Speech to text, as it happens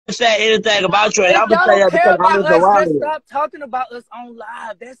say anything about you, and If I'm gonna y'all tell you don't care because I'm about just us, around just you. stop talking about us on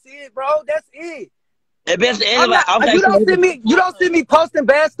live. That's it, bro. That's it. If it's I'm anybody, not. okay, You so don't see me. You don't see me posting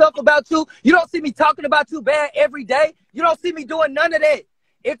bad stuff about you. You don't see me talking about you bad every day. You don't see me doing none of that.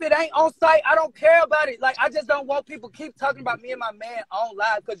 If it ain't on site, I don't care about it. Like I just don't want people keep talking about me and my man on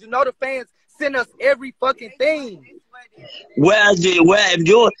live because you know the fans send us every fucking thing. well,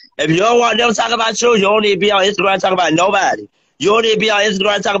 if you don't want them to talk about you, you don't need to be on Instagram talking about nobody. You don't need to be on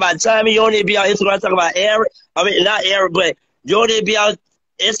Instagram talking about Tommy. You don't need to be on Instagram talking about Eric. I mean, not Eric, but you don't need to be on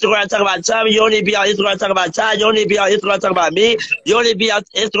Instagram talking about Tommy. You don't need to be on Instagram talking about Ty. You don't need to be on Instagram talking about me. You don't need to be on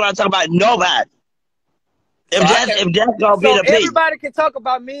Instagram talking about nobody. So If that's gonna be so the piece, everybody can talk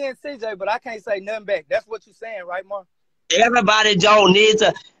about me and CJ, but I can't say nothing back. That's what you're saying, right, Mark? everybody don't need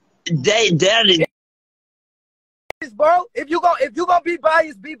to. They Bro, if you gonna be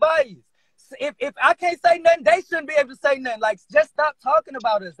biased, be biased. If I can't say nothing, they shouldn't be able to say nothing. Like, just stop talking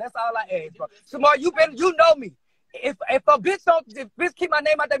about us. That's all I ask, bro. Samar, you know me. If a bitch keep my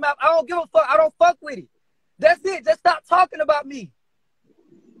name out their mouth, I don't give a fuck. I don't fuck with it. That's it. Just stop talking about me.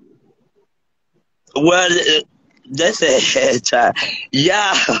 well, they said,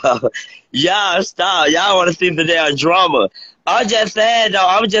 y'all stop. Y'all want to see the damn drama. I'm just saying though.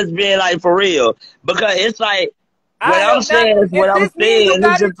 I'm just being like for real because it's like what I I'm have not. saying is what And I'm since me and saying, you and it's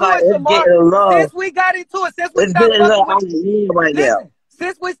got just into like it, it's Samar, getting love. since we got into it, since we It's stopped getting fucking love with, on the end right now. listen,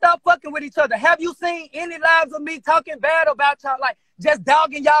 since we stopped fucking with each other, have you seen any lives of me talking bad about y'all, like just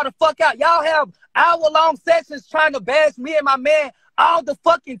dogging y'all the fuck out? Y'all have hour-long sessions trying to bash me and my man all the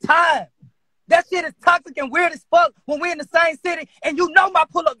fucking time. That shit is toxic and weird as fuck when we're in the same city and you know my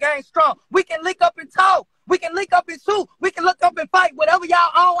pull-up game strong. We can link up and talk. We can link up and shoot. We can look up and fight. Whatever y'all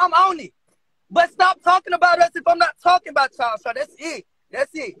on, I'm on it. But stop talking about us if I'm not talking about y'all. So that's it.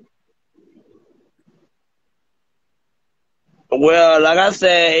 That's it. Well, like I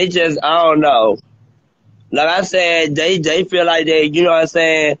said, it just I don't know. Like I said, they feel like they, you know what I'm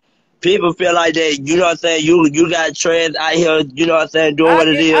saying. People feel like they, you know what I'm saying. You got trends out here, you know what I'm saying, doing what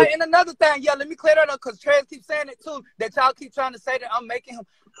it is. And another thing, yeah, let me clear that up because Trez keeps saying it too, that y'all keep trying to say that I'm making him.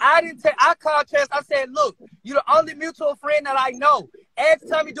 I called Trez. I said, look, you're the only mutual friend that I know. Ask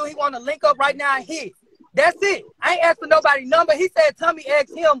Tommy, do he want to link up right now and hit? That's it. I ain't asked for nobody's number. He said Tommy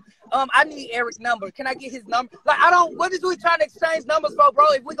asked him, I need Eric's number. Can I get his number? Like, what is we trying to exchange numbers for, bro?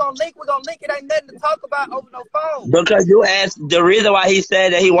 If we're going to link, we're going to link. It ain't nothing to talk about over no phone. Because you asked, the reason why he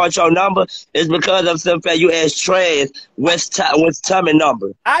said that he wants your number is because of some fact you asked Trez what's Tommy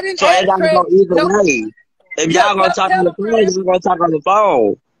number. I didn't So it ask gotta Trez. go either way. If y'all gonna talk on the phone, you're gonna talk on the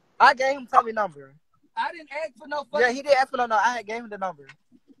phone. I gave him Tommy's number. I didn't ask for no fucking. Yeah, he didn't ask for no. I gave him the number.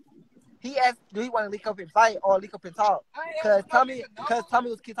 He asked, do he want to link up and fight or link up and talk? Because Tommy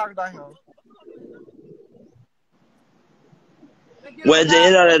was keep talking about him. Well, at the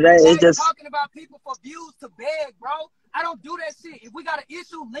end of the day, it's just talking about people for views to beg, bro. I don't do that shit. If we got an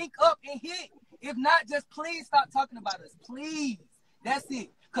issue, link up and hit. If not, just please stop talking about us. Please. That's it.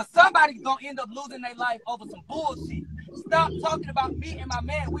 Because somebody's going to end up losing their life over some bullshit. Stop talking about me and my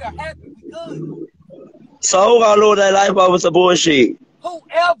man. We are happy. We good. So who gonna lose their life over some bullshit?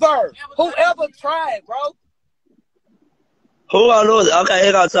 Whoever tried, bro. Who gonna lose it? Okay,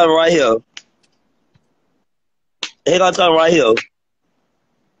 here got something right here. Here got something right here.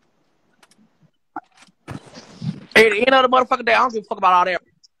 Hey, the end of the motherfucking day, I don't give a fuck about all that.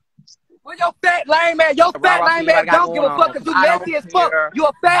 Well, your fat lame man, don't give a fuck because you messy as fuck. You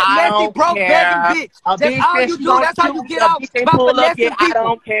a fat, messy, broke, begging bitch. That's all you do. That's how you get out by finessing people. I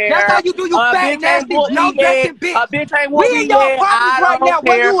don't care. That's how you do, you fat, nasty, no-dressing bitch. A bitch ain't We in your apartments right now.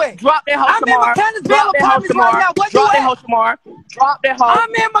 Where you at? Drop that hoe, I'm in Mechanicsville apartments right now. Where you at? Drop that hoe, Shamar. Drop that hoe. I'm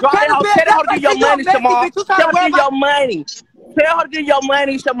in Mechanicsville. Tell her to give your money, Shamar. Tell her to give your money. Tell her to give your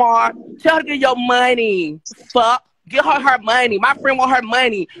money, Shamar. Tell her to give your money. Fuck. Give her money. My friend want her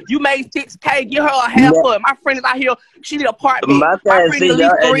money. You made $6K. Give her a half of it. My friend is out here. She need an apartment. My friend, see,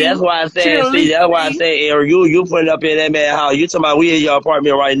 that's why I said, Eric, you putting up in that man's house. You talking about we in your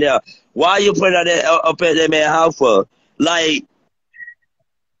apartment right now. Why you putting up at that man's house for? Like,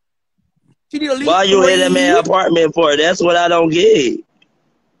 why you in that man's apartment for? That's what I don't get.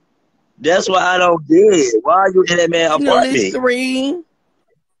 That's what I don't get. Why you in that man's apartment? 3.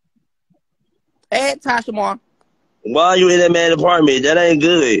 Add Tasha more. Why you in that man's apartment? That ain't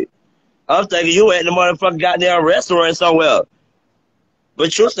good. I'm thinking you at the motherfucking goddamn restaurant somewhere.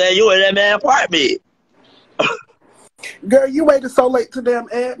 But you saying you in that man's apartment. Girl, you waited so late to damn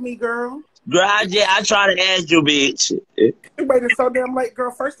add me, girl. Girl, I try to ask you, bitch. You waited so damn late,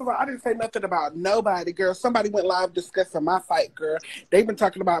 girl. First of all, I didn't say nothing about nobody, girl. Somebody went live discussing my fight, girl. They've been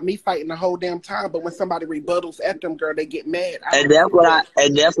talking about me fighting the whole damn time, but when somebody rebuttals at them, girl, they get mad. And that's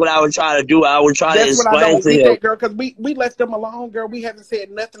what I was trying to do. I was trying to That's what I explain don't to get him. that, girl, because we left them alone, girl. We haven't said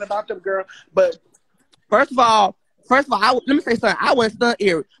nothing about them, girl. But First of all, let me say something. I wasn't stunned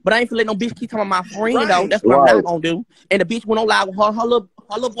Erik, but I ain't finna let no bitch keep talking about my friend, Right. though. That's what I'm not gonna do. And the bitch went on live with her little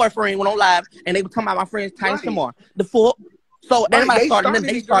boyfriend went on live, and they were talking about my friend's Tiny Shamar. The fuck? So everybody started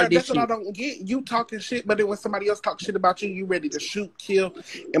this That's shit. what I don't get. You talking shit, but then when somebody else talks shit about you, you ready to shoot, kill,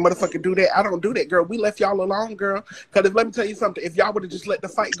 and motherfucker do that. I don't do that, girl. We left y'all alone, girl. Because let me tell you something. If y'all would have just let the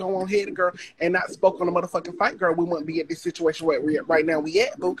fight go on ahead, girl, and not spoke on the motherfucking fight, girl, we wouldn't be at this situation where we're at right now. We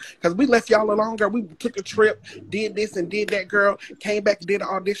at, boo. Because we left y'all alone, girl. We took a trip, did this and did that, girl. Came back and did an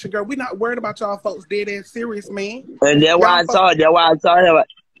audition, girl. We not worried about y'all folks dead and serious, man. And that's why I told him.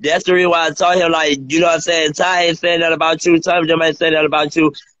 That's the reason why I told him, like, you know what I'm saying? Ty ain't saying that about you. Ty ain't saying that about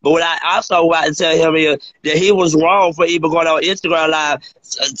you. But what I also want to tell him is that he was wrong for even going on Instagram Live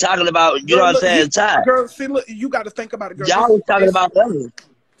talking about, you know what I'm saying, Ty. Girl, see, look, you got to think about it, girl. Y'all was talking about them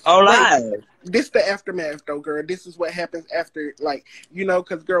on live. This the aftermath, though, girl. This is what happens after, like, you know,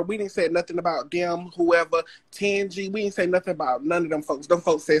 because, girl, we didn't say nothing about them, whoever, 10G. We didn't say nothing about none of them folks. Them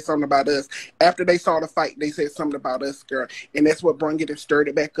folks said something about us. After they saw the fight, they said something about us, girl. And that's what brung it and stirred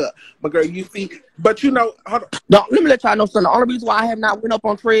it back up. But, girl, you see, but, you know, hold on. No, let me let y'all know something. The only reason why I have not went up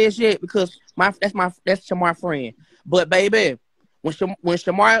on Trez yet, because that's Shamar friend. But, baby, when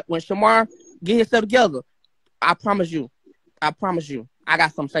Shamar get himself together, I promise you, I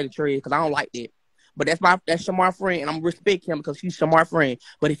got something to say to Trez because I don't like that. But that's Shamar friend, and I'm respect him because he's Shamar friend.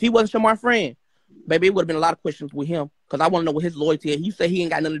 But if he wasn't Shamar friend, baby, it would have been a lot of questions with him because I want to know what his loyalty is. He said he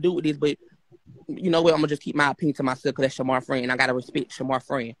ain't got nothing to do with this, but you know what? I'm gonna just keep my opinion to myself because that's Shamar friend, and I gotta respect Shamar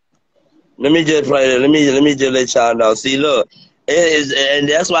friend. Let me just play that. Let me just let y'all know. See, look, it is, and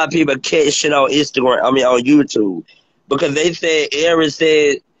that's why people catch shit on Instagram. I mean, on YouTube, because they said Erik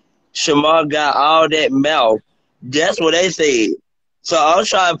said Shamar got all that mouth. That's what they said. So I'm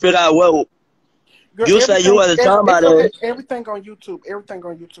trying to figure out what Girl, you say you wasn't talking about it. Everything on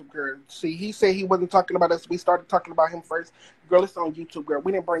YouTube, girl. See, he said he wasn't talking about us. We started talking about him first. Girl, it's on YouTube, girl.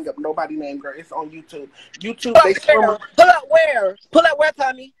 We didn't bring up nobody's name, girl. It's on YouTube. YouTube, they Pull up where? Pull up where,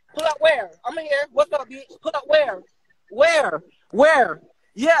 Tommy? Pull up where? I'm in here. What's up, bitch? Pull up where? Where?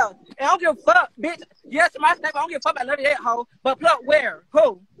 Yeah. I don't give a fuck, bitch. Yes, my snap. I don't give a fuck about none of that, hoe. But pull up where?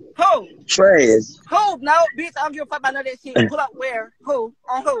 Who? Trez. Who? No, bitch. I don't give a fuck about none of that shit. Pull up where? Who?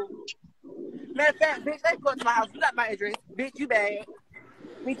 On who? Matter of fact, bitch, they pull up to my house. You got my address. Bitch, you bad.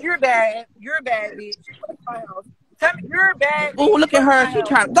 Bitch, you're bad. You're bad, bitch. My house. Tell me you're bad. Oh, look at her. She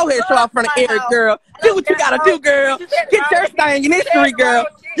trying to go ahead and show off in front of Erik, girl. Do what you gotta do, girl. Get your thing in history, girl.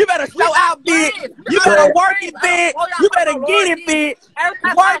 You better show out, bitch. You better work it, bitch. You better get it, bitch.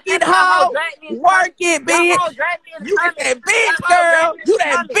 Work it, hoe. Work it, bitch. You get that bitch, girl. You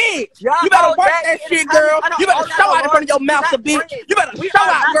that bitch. You better work that shit, girl. You better show out in front of your mouth, bitch. You better show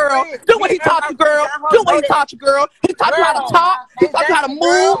out, girl. Do what he taught you, girl. Do what he taught you, girl. He taught you how to talk. He taught you how to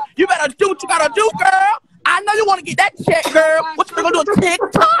move. You better do what you gotta do, girl. I know you want to get that check, girl. What you gonna do?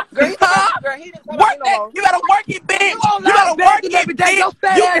 TikTok? Huh? Work that. You better work it, bitch. You better work it, bitch. You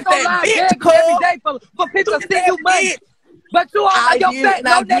get that bitch, every day for people to see you money. But you all your fat,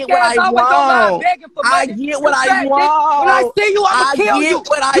 no neck ass always online begging for money. I get what I want. When I see you, I'ma kill you. You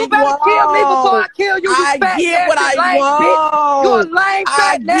better kill me before I kill you. I get what I want. You a lame fat.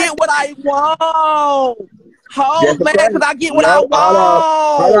 I get what I want. Hold, man, because I get what I want.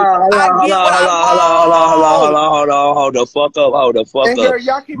 I get what I want. Hold the fuck up. And girl,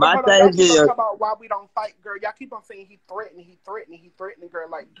 y'all keep on talking about why we don't fight, girl. Y'all keep on saying he threatening, girl.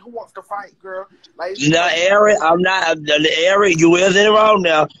 Like, who wants to fight, girl? Like, now, Erik, I'm not. Erik, you is in the wrong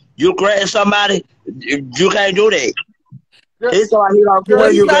now. You threaten somebody, you can't do that. Girl, he's somebody he gonna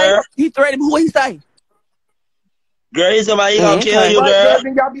kill you, girl. He threatened. Who he say? Girl, he's somebody he gonna kill you, girl.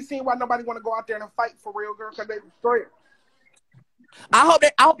 Then y'all be seeing why nobody want to go out there and fight for real, girl, because they threaten. I hope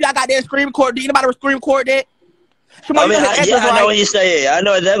y'all got that screen record. Do anybody screen record that? I know what he said. I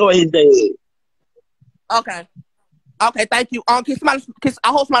know exactly what he said. Okay, thank you. I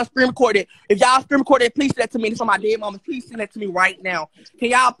hope somebody screen record it. If y'all screen record it, please send that to me. This is my dead mama. Please send that to me right now. Can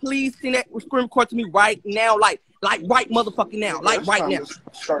y'all please send that screen record to me right now? Like right motherfucking now. Like right now.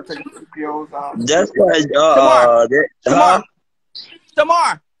 Start taking CPOs out. That's what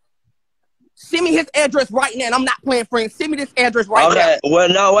Shamar, send me his address right now. And I'm not playing friends. Send me this address right now. Okay, well,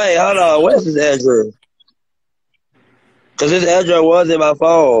 no, wait, hold on. Where's his address? Because his address was in my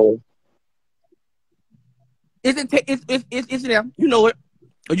phone. It's there. You know it.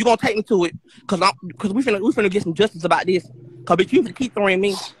 Or you gonna take me to it? Cause we finna get some justice about this. Cause bitch, you keep throwing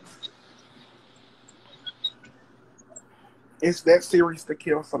me. It's that serious to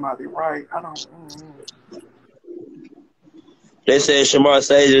kill somebody, right? I don't. They said Shamar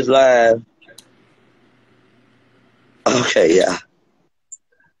Sage is live. Okay, yeah.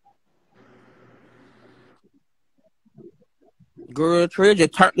 Girl, Trey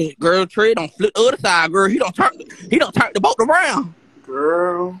just turned the girl. Trey don't flip the other side. Girl, he don't turn the boat around.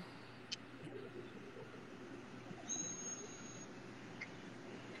 Girl.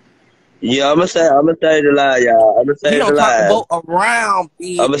 Yeah, I'm gonna say the lie, y'all. I'm gonna say the lie. He don't turn the boat around,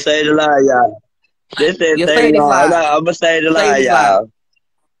 bitch. I'm gonna say the lie, y'all. This is you say this lie. I'm gonna say the lie, y'all.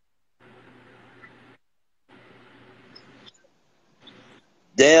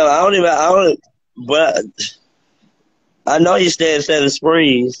 Damn, I don't, but I know you stay in Seven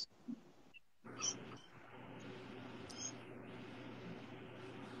Springs.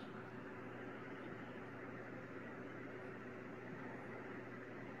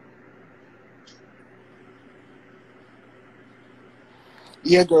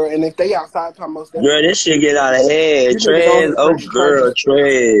 Yeah, girl, and if they outside talking most girl, this shit get out of hand. Trez, oh girl,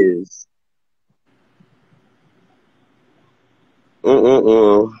 Trez.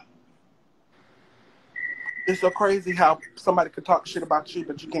 It's so crazy how somebody could talk shit about you,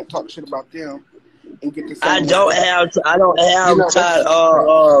 but you can't talk shit about them and get the same. I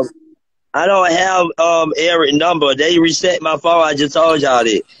don't have Erik number. They reset my phone. I just told y'all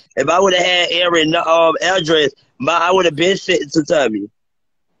that. If I would have had Erik address, I would have been sent to Tommy.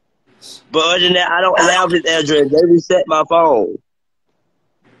 But other than that, I don't have his address. They reset my phone.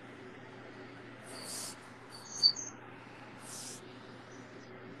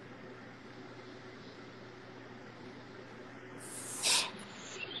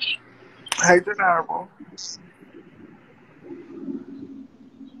 Hey, Denarable.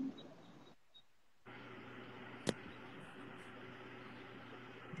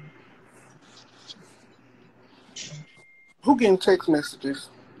 Who getting text messages?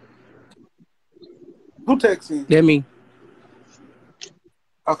 Who texting? That me.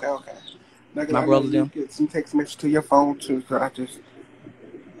 Okay. My brother them. Get some text message to your phone too, so I'm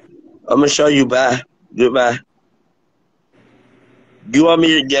gonna show you. Bye. Goodbye. You want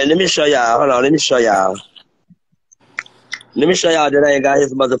me to get? Let me show y'all. Hold on. Let me show y'all. Let me show y'all that I ain't got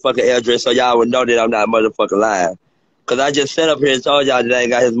his motherfucking address, so y'all would know that I'm not motherfucking lying. Cause I just sat up here and told y'all that I ain't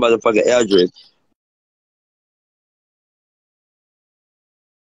got his motherfucking address.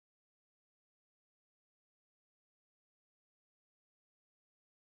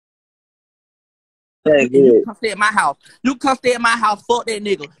 You come stay at my house. You come stay at my house. Fuck that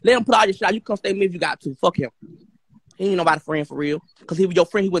nigga. Let him put all your shit out. You come stay with me if you got to. Fuck him. He ain't nobody friend for real. Cause he was your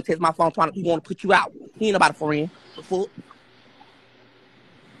friend. He wouldn't text my phone he want to put you out. He ain't nobody friend. The fuck.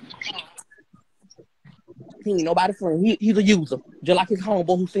 He ain't nobody friend. He's a user. Just like his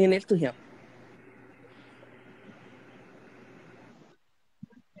homeboy who's sitting next to him.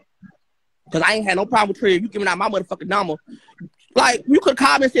 Cause I ain't had no problem with Trey. You giving out my motherfucking number. Like, you could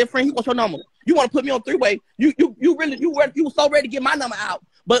call me and say, friend, he wants your number. You want to put me on three-way. You were so ready to get my number out.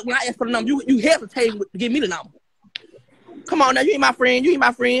 But when I asked for the number, you hesitated to give me the number. Come on now, you ain't my friend. You ain't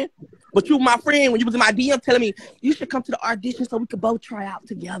my friend. But you were my friend when you was in my DM telling me, you should come to the audition so we could both try out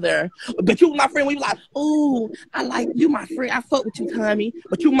together. But you were my friend when you were like, ooh, I like you, my friend. I fuck with you, Tommy.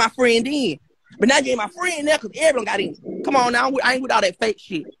 But you were my friend then. But now you ain't my friend now because everyone got in. Come on now, I ain't with all that fake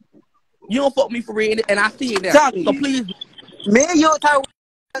shit. You don't fuck me for real, and I see it now. Tommy, so please. Me and you were talking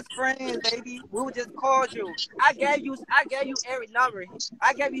as friends, baby. We would just call you. I gave you Erik's number.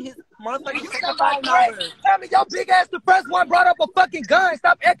 I gave you his motherfucking second phone number. Tell me your big ass the first one brought up a fucking gun.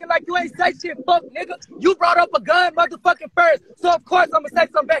 Stop acting like you ain't say shit, fuck nigga. You brought up a gun motherfucking first. So of course I'ma say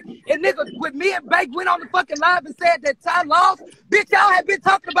something back. And nigga, with me and Bake went on the fucking live and said that Ty lost, bitch, y'all have been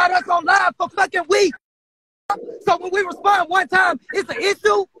talking about us on live for fucking weeks. So when we respond one time, it's an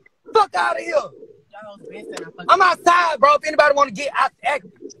issue. Fuck out of here. I'm outside, bro. If anybody want to get out, act.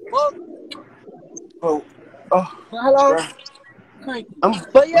 Hello.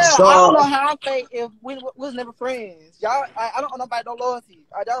 But yeah, I don't know how I'm fake if we was never friends. Y'all, I don't know nobody no loyalty.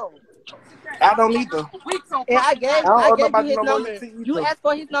 I don't either. And I gave you his number. You asked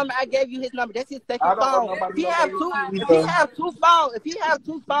for his number. I gave you his number. That's his second phone. If he have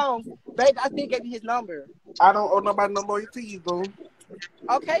two phones, baby, I still gave you his number. I don't owe nobody no loyalty either.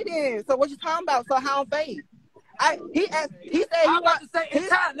 Okay then. So what you talking about? So how I'm fake? He said he want to say, hey,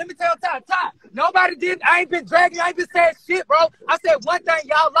 Ty, let me tell Ty, nobody did. I ain't been dragging. I ain't been saying shit, bro. I said one thing,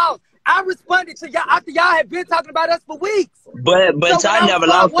 y'all lost. I responded to y'all after y'all had been talking about us for weeks. But so Ty never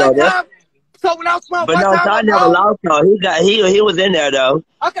lost though. So when I was playing But one no, time Ty with never bro. lost though. He was in there though.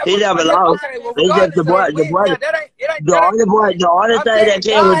 Okay, He never well, lost. okay, well, It's just regardless, the boy, it ain't. the only I'm thing saying that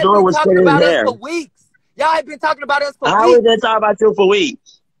Ken y'all was have doing been was talking spinning his about us hair. for weeks. Y'all have been talking about us for How we weeks. been talking about you for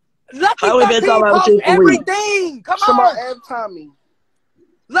weeks? Lucky How we been talking fucking about post you for weeks? everything. Come Shamar on. and Tommy.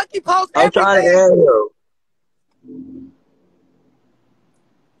 Lucky post I'm trying to everything. add him.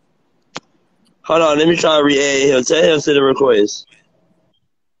 Hold on, let me try to re-add him. Tell him to the request.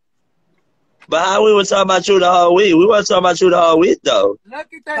 But how we were talking about you the whole week? We weren't talking about you the whole week though.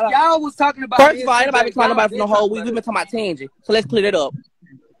 Lucky that y'all was talking about First me of all, and ain't nobody been CJ. talking about it for Y'all the whole been week. We've been talking talking about tangent. So let's clear that up.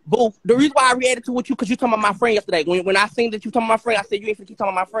 Boo, the reason why I reacted to what you, because you talking about my friend yesterday. When I seen that you talking about my friend, I said, you ain't finna keep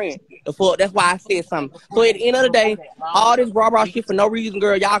talking about my friend. The fuck, that's why I said something. So at the end of the day, all this rah-rah shit for no reason,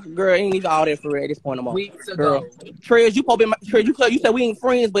 girl, girl, ain't even all that for real at this point no more. weeks ago. Girl. Trez, Trez, you said we ain't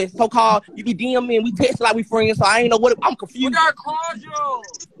friends, but so-called, you be DMing me and we text like we friends, so I ain't know what, I'm confused. We are cordial.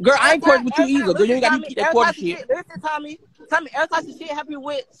 Girl, I ain't cordial with you either, girl, you ain't got to keep that cordial shit. Listen, Tommy, every time some shit happen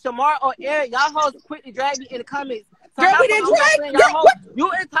with Shamar or Erik, y'all hoes quickly drag me in the comments. So Girl, we didn't drag, girl, what? You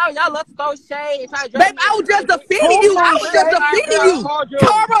and Tommy, y'all love to throw shade and try to drag Babe, me. I was just defending you. I was just defending you.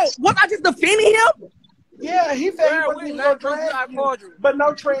 Taro, was I just defending him? Yeah, he said he Girl, wasn't we even not gonna drag our you, cordial. but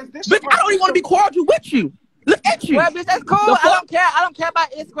no transition. Bitch, I don't even want to be cordial with you. Look at you. Well, bitch, that's cool. The I fuck? don't care. I don't care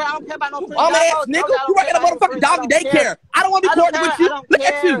about Instagram. I don't care about no friends. I'm Y'all ass hoes know nigga. that I You don't work care at a about no motherfucking friends. I doggy don't care. daycare. I don't want to be I don't cordial care. with I you. don't Look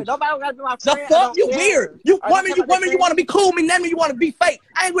at care. you. Nobody gotta be my The friend. I fuck? don't You care. weird. You I don't women, care you about that women, you want to be cool me, name me, you want to be fake.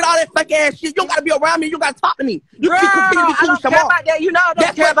 I ain't with all that fake ass shit. You don't gotta be around me. You gotta talk to me. You Girl, can continue to be I cool with don't care Shamar. about that. You know I don't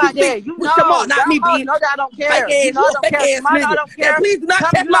That's care what you about think that. You with Shamar, know. not me, Y'all hoes bitch. know that I don't Fake care. You ass, know you I a don't fake care. ass Tomorrow know I nigga. don't And care. please do not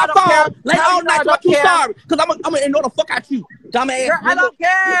Tommy, test you know I my don't care. phone later Tommy, on you know I tonight. Talk don't you care. sorry, cause I'm gonna ignore the fuck out you, dumbass Girl, I nigga. don't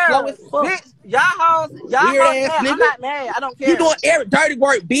You slow care. as fuck. Bitch, y'all Weird hoes ass mad. I'm nigga. not mad. I don't You care. doing Eric dirty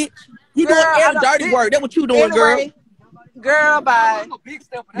work, bitch. You Girl, doing I Eric don't. dirty work. That's what you doing, girl. Anyway, girl, bye. I'm a big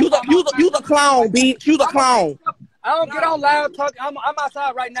stepper. That's You's why I'm outside a talking to you clown, right now. bitch. You's a I'm a big clown. stepper. I don't get on loud talking. I'm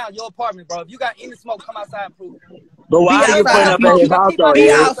outside right now, your apartment, bro. If you got any smoke, come outside and prove it. But Be why are you putting outside, up at bitch. his house though, Be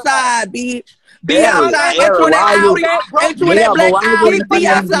Eric? outside, bitch. Be Eric, outside. Ain't you Eric, in why that are you? Audi? Ain't you in Yeah, that but black why are Audi? you Be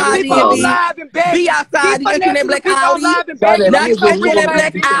putting up Finessing the his outside house people then, on though? bitch. live and Be begging. He outside. Ain't you in that finessing the black people on Audi? live and Sunday, begging. let Now me Get you your see ain't you in you rich that want ass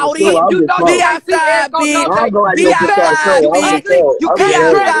black to bitch. see Audi? too. I'm You just know Be you playing. can't see outside, Eric on no bitch. I'm day. going to Be You get your car fat, outside, too. you I'm just bitch. ugly, saying. you I'm Be just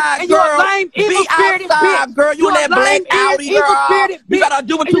saying. castrated, outside, and you're a girl. lame, Be evil-spirited bitch. outside, girl. You in You're a that black lame, Audi, girl. evil-spirited You bitch. better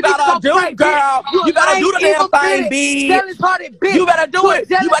do what And you you need to gotta go do, pray, bitch. girl. You're You a better lame, do the damn thing, evil-spirited, bitch. jealous-hearted bitch. You better do You're a it.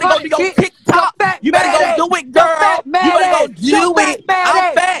 You better go do jealous-hearted your bitch. Yo, TikTok. fat You better mad go ass. do it, Yo, fat girl. You mad better go ass. Yo, do fat it. mad I'm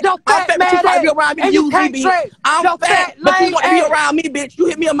ass. fat. Yo, I'm fat fat, but you mad try to be ass. around me And you usually, can't bitch. trade. I'm Yo, fat, fat but you lame want to be ass. around me, bitch. You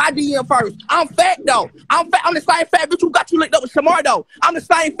hit me in my DM first. I'm fat though. I'm fat. I'm the same fat bitch who got you licked up with Shamar though. I'm the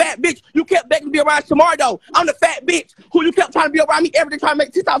same fat bitch you kept begging to be around Shamar though. I'm the fat bitch who you kept trying to be around me every day, trying to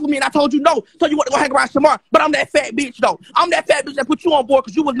make TikToks with me, and I told you no. So you want to go hang around Shamar, but I'm that fat bitch though. I'm that fat bitch that put you on board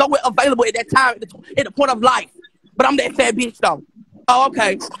because you was nowhere available at that time at the point of life. But I'm that fat bitch though. Oh,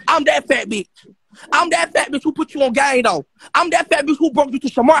 okay. I'm that fat bitch. I'm that fat bitch who put you on game though. I'm that fat bitch who broke you to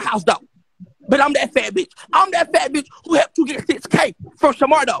Shamar house though. But I'm that fat bitch. I'm that fat bitch who helped you get 6K from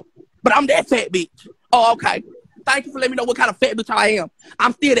Shamar though. But I'm that fat bitch. Oh, okay. Thank you for letting me know what kind of fat bitch I am.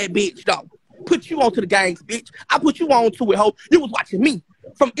 I'm still that bitch though. Put you onto the gangs, bitch. I put you on to it, ho. You was watching me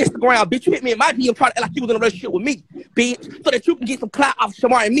from Instagram, bitch. You hit me in my DM trying to act like you was in a relationship with me, bitch. So that you can get some clout off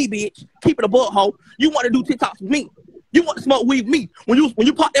Shamar and me, bitch. Keep it a butt, ho. You want to do TikToks with me. You want to smoke weed with me. When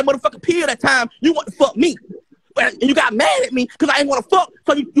you popped that motherfucking pill that time, you want to fuck me. And you got mad at me because I ain't want to fuck,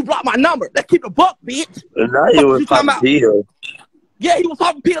 so you blocked my number. Let's keep it a buck, bitch. And now he Fuck was you talking popping about? pills. Yeah, he was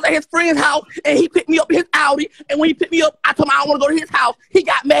popping pills at his friend's house, and he picked me up in his Audi. And when he picked me up, I told him I don't want to go to his house. He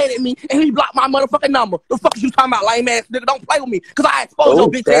got mad at me, and he blocked my motherfucking number. The fuck is you talking about, lame ass nigga? Don't play with me, because I exposed your Oh,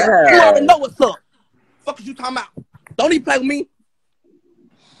 bitch ass. You already sad. know what's up. Fuck is you talking about? Don't even play with me.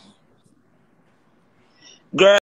 Girl.